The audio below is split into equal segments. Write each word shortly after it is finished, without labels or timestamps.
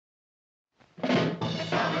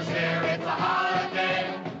'cause here it's a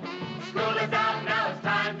holiday. School is out, now it's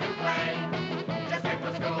time to play. Just if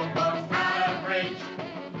the school books out of reach,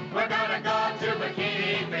 we're gonna go to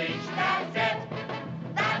Bikini Beach. That's it,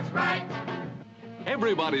 that's right.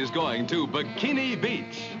 Everybody's going to Bikini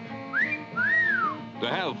Beach to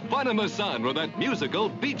have fun in the sun with that musical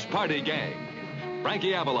beach party gang.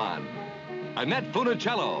 Frankie Avalon, Annette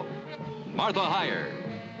Funicello, Martha Heyer,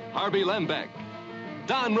 Harvey Lembeck,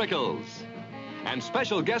 Don Rickles, and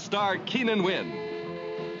special guest star Keenan Wynn.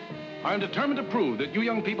 I'm determined to prove that you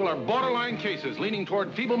young people are borderline cases leaning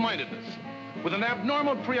toward feeble-mindedness with an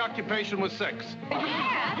abnormal preoccupation with sex.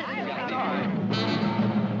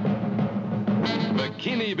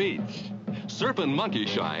 Bikini Beach, Surf and Monkey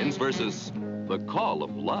Shines versus The Call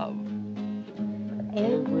of Love.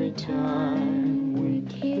 Every time we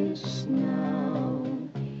kiss now,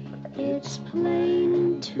 it's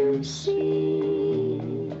plain to see.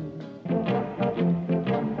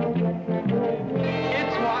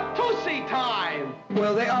 It's Watusi time!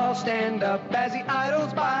 Will they all stand up as the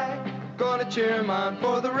idols by? Gonna cheer 'em on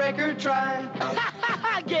for the record try.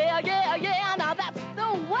 Yeah, yeah, yeah, now that's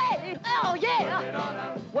the way. Oh,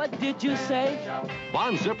 yeah. What did you say?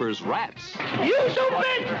 Von Zipper's Rats. You so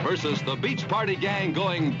big! Versus the beach party gang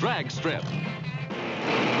going drag strip.